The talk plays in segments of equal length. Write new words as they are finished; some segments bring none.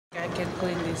can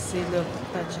clean this. See, look,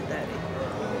 touch it, Daddy.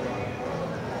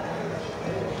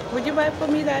 Would you buy it for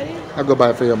me, Daddy? I'll go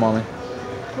buy it for you, Mommy.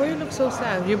 Why you look so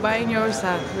sad? You're buying yours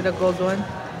with a gold one?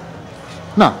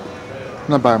 No, I'm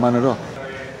not buying mine at all.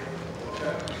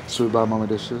 Should we buy Mommy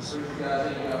the shoes?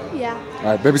 Yeah.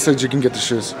 Alright, baby said you can get the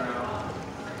shoes.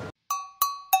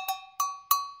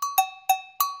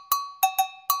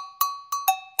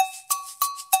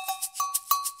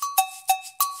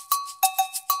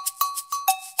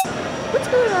 What's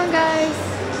going on, guys?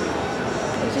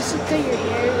 I just looked at your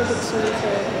hair. It looks so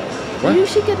good. What? You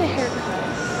should get a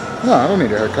haircut. No, I don't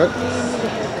need a haircut. You need a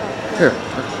haircut. Here,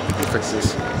 I'll fix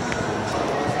this.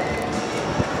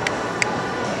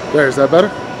 There, is that better?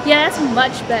 Yeah, that's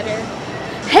much better.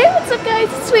 Hey, what's up, guys?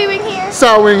 It's Sweet Wing here.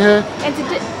 Sour Wing here.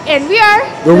 And we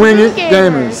are The Wing It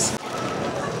Gamers.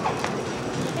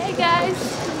 Hey, guys.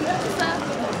 What's up?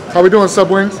 How we doing, Sub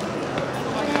Wings? And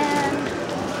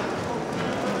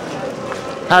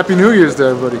Happy New Year's to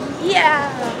everybody. yeah,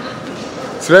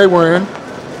 Today we're in the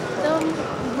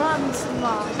Robinson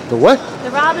Mall. the what?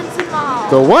 The Robinson Mall.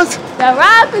 The what? The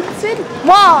Robinson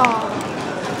Mall.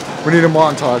 We need a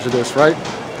montage of this, right?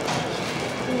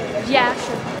 Yeah,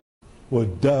 sure. Well,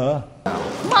 duh.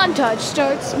 Montage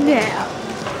starts now.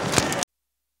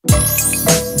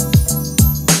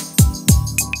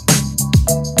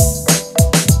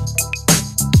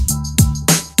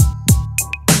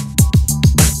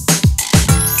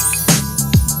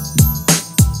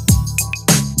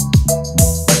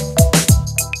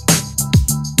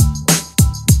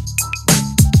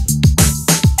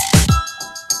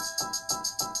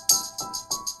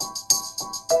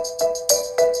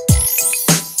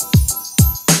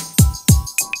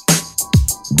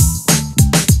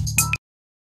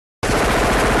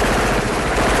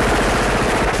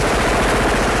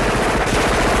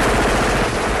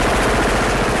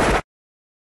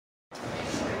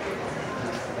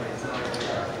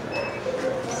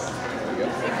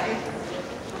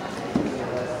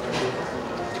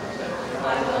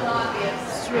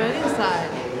 Straight inside.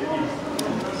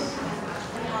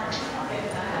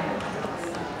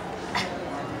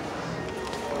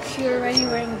 You're already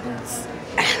wearing boots.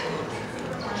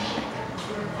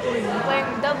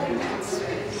 Wearing double boots.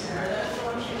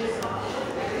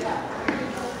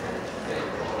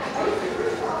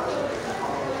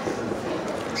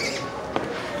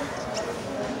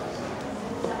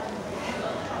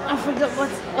 I forgot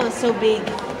what's so big.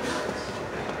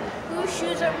 Whose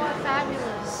shoes are more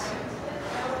fabulous?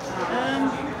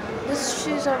 Whose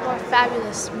shoes are more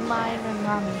fabulous? Mine or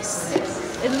Mommy's?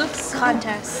 It looks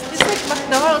Contest. It's like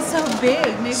McDonald's so big.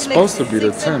 Maybe It's like supposed to be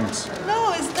the 6 Tims.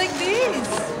 No, it's like this.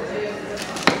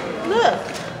 Look.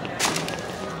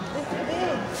 It's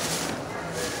big.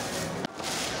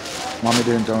 Mommy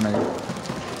didn't donate.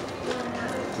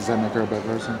 Does that make her a bad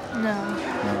person? No.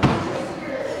 No.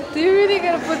 Do you really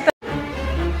gotta put that?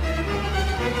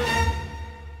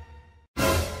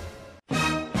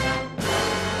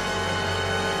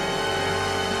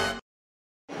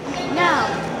 Now,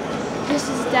 this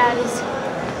is Daddy's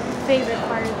favorite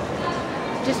part.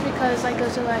 Just because I go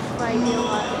to FYD a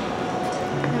lot.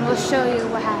 And we'll show you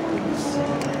what happens.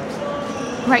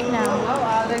 Right now.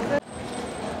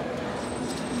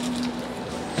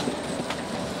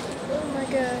 Oh my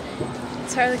god.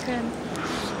 It's Harley Quinn.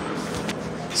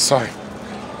 Sorry.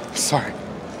 Sorry.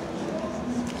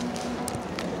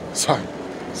 Sorry.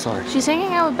 Sorry. She's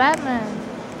hanging out with Batman.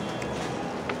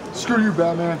 Screw you,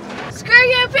 Batman. Screw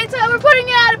you, Pizza! We're putting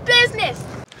you out of business!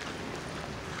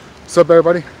 What's up,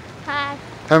 everybody? Hi.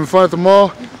 Having fun at the mall?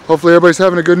 Hopefully everybody's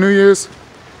having a good New Year's.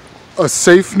 A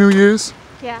safe New Year's.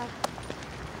 Yeah.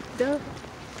 Duh.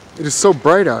 It is so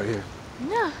bright out here.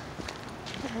 No.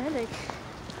 A headache.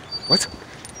 What?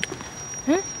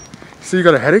 Huh? So you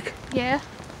got a headache? Yeah.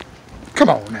 Come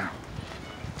on now.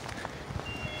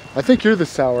 I think you're the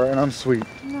sour and I'm sweet.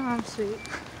 No, I'm sweet.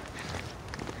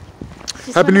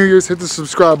 Happy New Year's. Hit the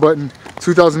subscribe button.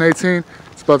 2018.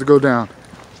 It's about to go down.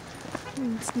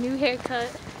 It's new haircut.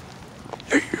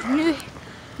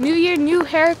 New year, new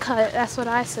haircut. That's what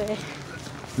I say.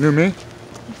 New me?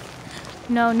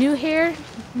 No, new hair,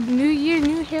 new year,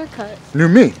 new haircut. New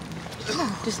me? No,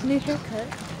 just new haircut.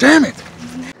 Damn it!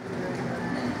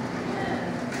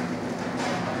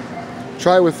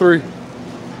 Try it with 3.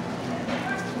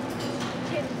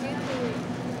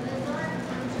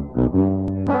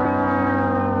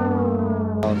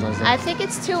 Valentine's Day. I think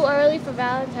it's too early for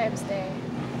Valentine's Day.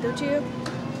 Don't you?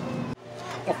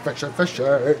 Oh, fisher,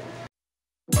 fisher.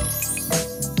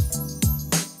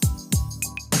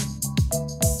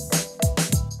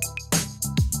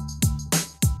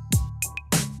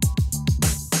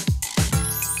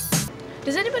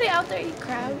 Does anybody out there eat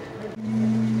crab?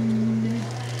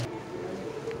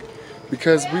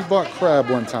 because we bought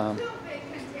crab one time.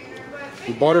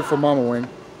 We bought it for Mama Wing.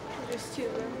 There's two.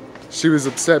 She was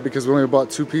upset because we only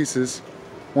bought 2 pieces,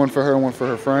 one for her and one for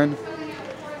her friend.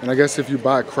 And I guess if you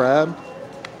buy crab,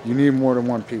 you need more than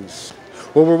 1 piece.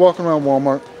 Well, we're walking around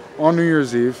Walmart on New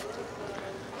Year's Eve.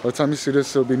 By the time you see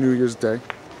this, it'll be New Year's Day.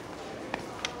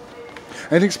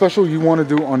 Anything special you want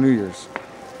to do on New Year's?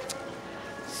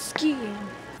 Skiing.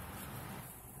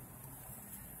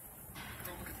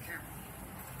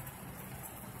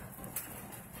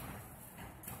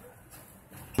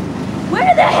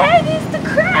 Where the heck is the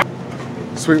crab?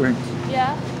 Sweet wings.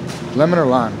 Yeah. Lemon or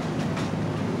lime?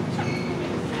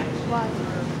 Why?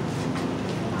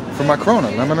 For my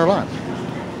Corona, lemon or lime?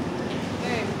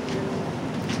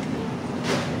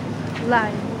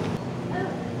 Lime.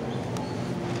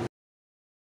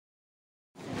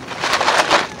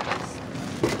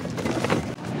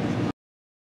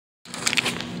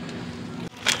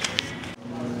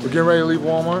 We're getting ready to leave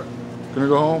Walmart. Gonna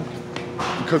go home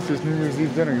and cook this New Year's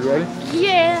Eve dinner. You ready?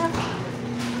 Yeah.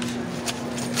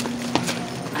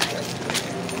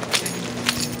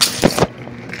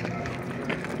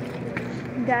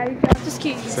 Daddy dropped his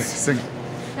keys. Sing.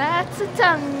 That's a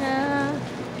tongue.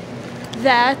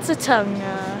 That's a tongue.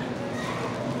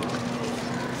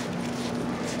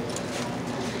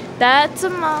 That's a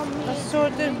mommy.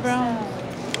 Assorted brown.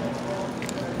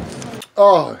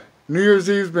 Oh, New Year's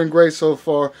Eve's been great so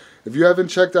far. If you haven't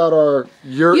checked out our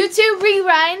YouTube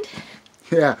rewind.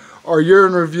 Yeah, our year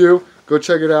in review, go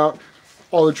check it out.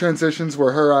 All the transitions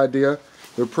were her idea.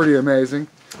 They're pretty amazing.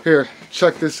 Here,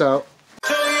 check this out.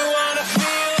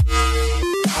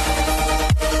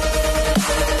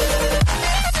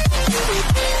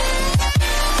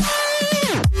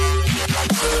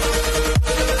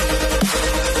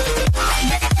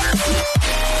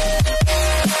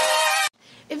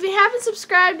 If you haven't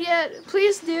subscribed yet,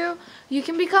 please do. You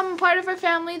can become a part of our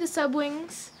family, the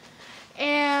Subwings.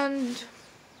 And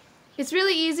it's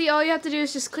really easy. All you have to do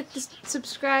is just click the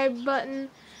subscribe button. And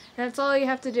that's all you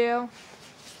have to do.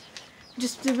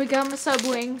 Just to become a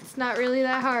Subwing. It's not really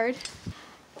that hard.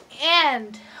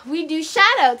 And we do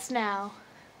shout-outs now.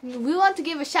 We want to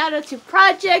give a shout-out to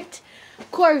Project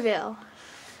Corville.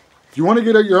 If you want to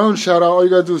get your own shout out, all you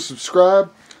got to do is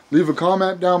subscribe, leave a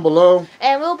comment down below.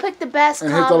 And we'll pick the best and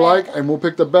comment. hit the like, and we'll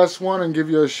pick the best one and give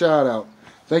you a shout out.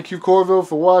 Thank you, Corville,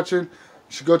 for watching. You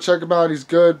should go check him out. He's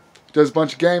good. Does a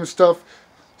bunch of game stuff.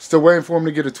 Still waiting for him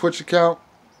to get a Twitch account.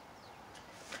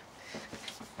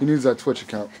 He needs that Twitch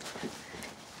account.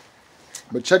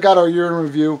 But check out our year in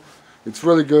review. It's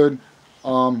really good.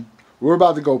 We're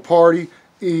about to go party,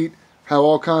 eat, have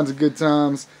all kinds of good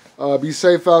times. Be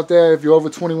safe out there. If you're over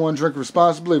 21, drink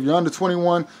responsibly. If you're under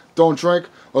 21, don't drink,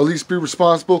 or at least be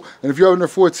responsible. And if you're under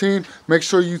 14, make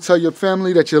sure you tell your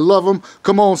family that you love them.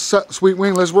 Come on, Sweet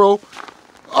Wing, let's roll.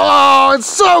 Oh, it's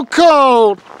so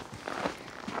cold!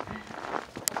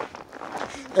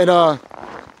 And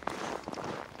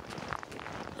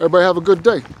everybody have a good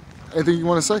day. Anything you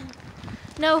want to say?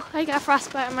 No, I got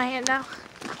frostbite on my hand now.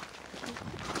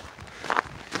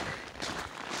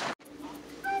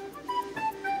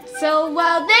 So,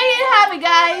 well, there you have it,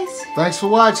 guys. Thanks for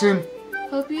watching.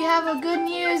 Hope you have a good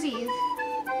New Year's Eve.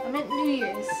 I meant New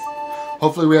Year's.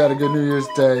 Hopefully we had a good New Year's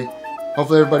Day.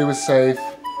 Hopefully everybody was safe.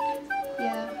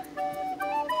 Yeah.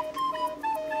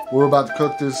 We're about to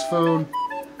cook this food.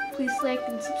 Please like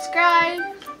and subscribe.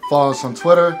 Follow us on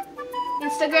Twitter.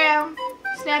 Instagram,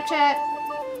 Snapchat,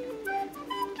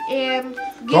 and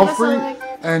give us a like.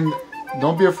 And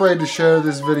don't be afraid to share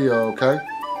this video, okay?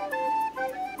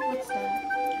 What's that?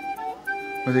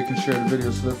 Where they can share the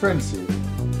video so their friends see it.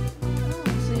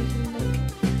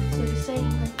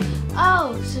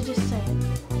 So just say it.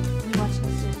 You're watching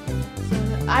this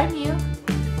video. So I'm you.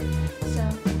 So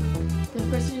the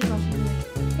person who's watching is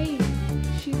like, hey, you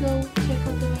should go check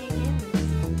out the Wayne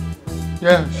Gamers.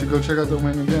 Yeah, you should go check out the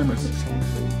Wayne Gamers.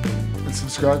 And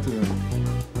subscribe to them.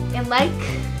 And like,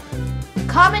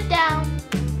 comment down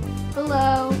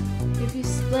below if you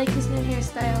like his new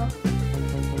hairstyle.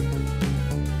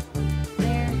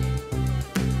 There.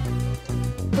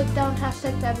 Put down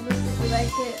hashtag fabulous if you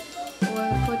liked it. Or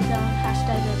put down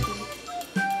hashtag ugly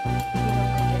if you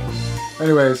don't like it.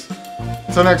 Anyways,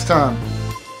 until next time.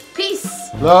 Peace.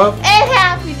 Love. And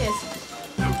happiness.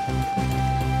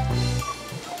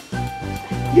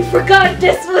 You forgot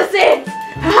this was it.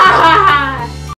 Ha ha ha.